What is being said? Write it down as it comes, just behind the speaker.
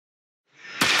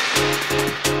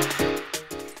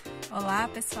Olá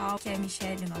pessoal, aqui é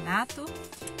Michelle Nonato,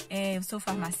 eu sou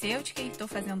farmacêutica e estou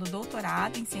fazendo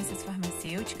doutorado em ciências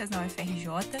farmacêuticas na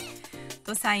UFRJ.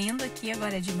 Estou saindo aqui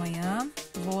agora de manhã,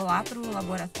 vou lá para o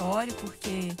laboratório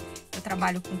porque eu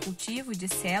trabalho com cultivo de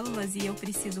células e eu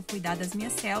preciso cuidar das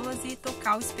minhas células e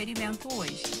tocar o experimento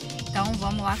hoje. Então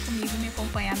vamos lá comigo me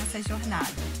acompanhar nessa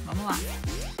jornada, vamos lá!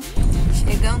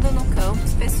 Chegando no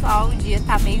campus, pessoal, o dia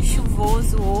tá meio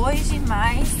chuvoso hoje,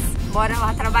 mas bora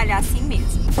lá trabalhar assim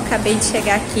mesmo. Acabei de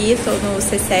chegar aqui, tô no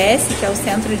CCS, que é o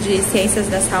Centro de Ciências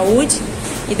da Saúde,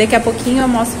 e daqui a pouquinho eu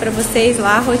mostro pra vocês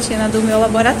lá a rotina do meu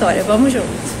laboratório. Vamos junto!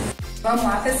 Vamos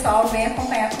lá, pessoal, vem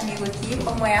acompanhar comigo aqui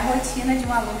como é a rotina de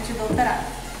um aluno de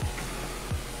doutorado.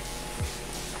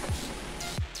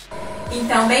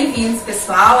 Então, bem-vindos,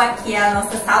 pessoal. Aqui é a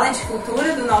nossa sala de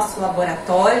cultura do nosso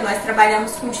laboratório. Nós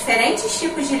trabalhamos com diferentes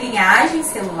tipos de linhagens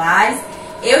celulares.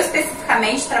 Eu,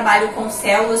 especificamente, trabalho com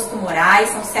células tumorais,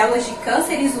 são células de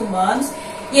cânceres humanos.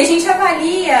 E a gente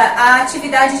avalia a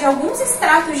atividade de alguns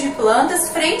extratos de plantas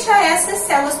frente a essas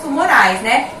células tumorais,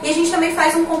 né? E a gente também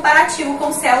faz um comparativo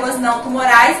com células não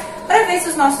tumorais para ver se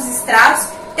os nossos extratos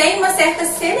têm uma certa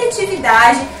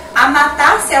seletividade a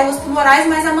matar células tumorais,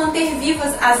 mas a manter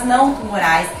vivas as não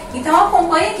tumorais. Então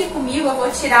acompanhe aqui comigo, eu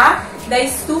vou tirar da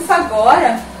estufa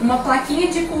agora uma plaquinha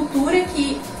de cultura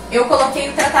que eu coloquei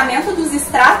o tratamento dos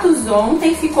extratos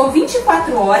ontem, ficou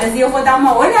 24 horas e eu vou dar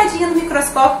uma olhadinha no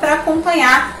microscópio para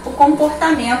acompanhar o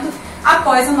comportamento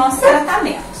após o nosso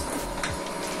tratamento.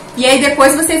 E aí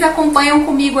depois vocês acompanham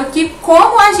comigo aqui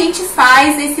como a gente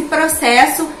faz esse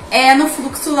processo no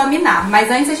fluxo laminar.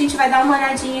 Mas antes a gente vai dar uma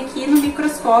olhadinha aqui no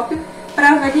microscópio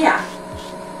para avaliar.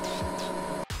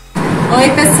 Oi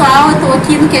pessoal, eu estou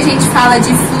aqui no que a gente fala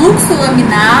de fluxo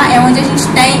laminar, é onde a gente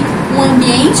tem um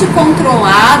ambiente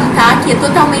controlado, tá? Que é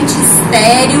totalmente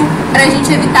estéril, para a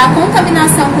gente evitar a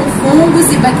contaminação com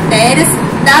fungos e bactérias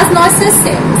das nossas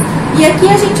células. E aqui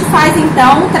a gente faz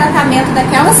então o tratamento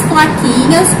daquelas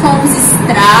plaquinhas com os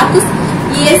extratos,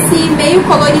 e esse meio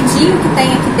coloridinho que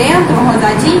tem aqui dentro, o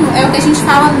rosadinho, é o que a gente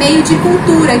fala meio de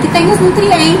cultura, que tem os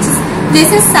nutrientes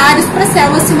necessários para as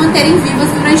células se manterem vivas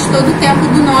durante todo o tempo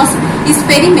do nosso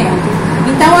experimento.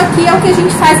 Então aqui é o que a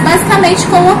gente faz, basicamente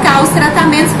colocar os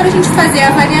tratamentos para a gente fazer a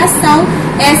avaliação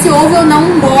se houve ou não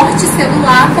morte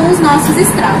celular com os nossos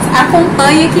extratos.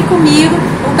 Acompanhe aqui comigo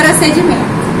o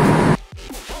procedimento.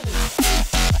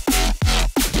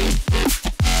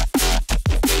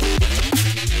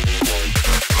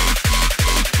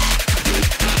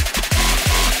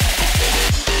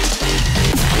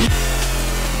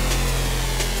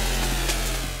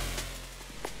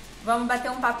 Vamos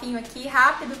bater um papinho aqui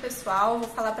rápido, pessoal. Vou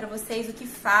falar para vocês o que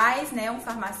faz, né, um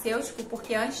farmacêutico,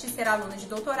 porque antes de ser aluno de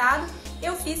doutorado,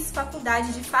 eu fiz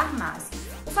faculdade de farmácia.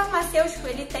 O farmacêutico,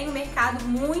 ele tem um mercado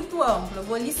muito amplo. Eu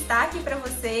vou listar aqui para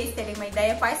vocês terem uma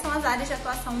ideia quais são as áreas de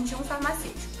atuação de um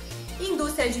farmacêutico.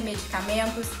 Indústria de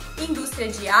medicamentos, indústria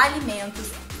de alimentos,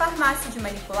 farmácia de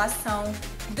manipulação,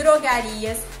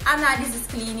 drogarias, análises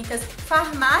clínicas,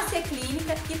 farmácia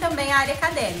clínica e também a área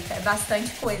acadêmica. É bastante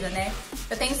coisa, né?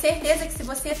 Eu tenho certeza que se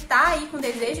você está aí com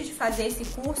desejo de fazer esse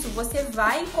curso, você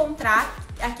vai encontrar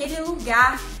aquele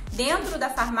lugar dentro da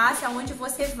farmácia onde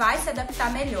você vai se adaptar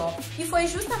melhor. E foi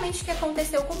justamente o que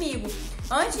aconteceu comigo.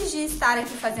 Antes de estar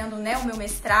aqui fazendo, né, o meu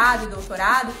mestrado e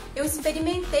doutorado, eu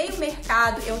experimentei o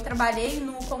mercado, eu trabalhei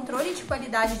no controle de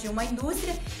qualidade de uma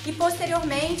indústria e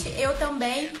posteriormente eu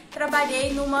também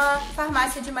trabalhei numa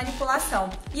farmácia de manipulação.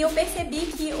 E eu percebi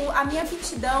que a minha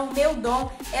aptidão, o meu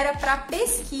dom era para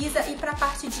pesquisa e para a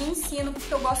parte de ensino,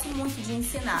 porque eu gosto muito de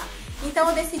ensinar. Então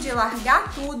eu decidi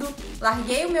largar tudo,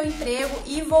 larguei o meu emprego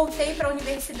e voltei para a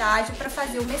universidade para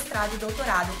fazer o mestrado e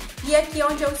doutorado. E aqui é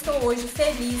onde eu estou hoje,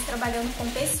 feliz, trabalhando com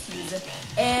pesquisa.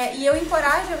 E eu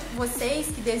encorajo vocês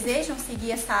que desejam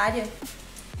seguir essa área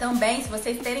também, se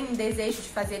vocês terem um desejo de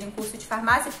fazerem um curso de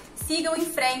farmácia, sigam em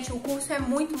frente, o curso é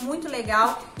muito, muito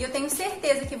legal e eu tenho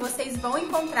certeza que vocês vão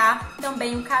encontrar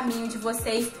também o caminho de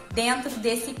vocês dentro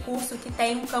desse curso que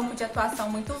tem um campo de atuação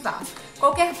muito vasto.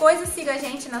 Qualquer coisa, siga a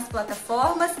gente nas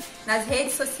plataformas, nas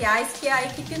redes sociais, que a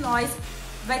equipe Nós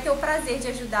vai ter o prazer de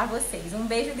ajudar vocês. Um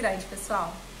beijo grande,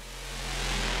 pessoal!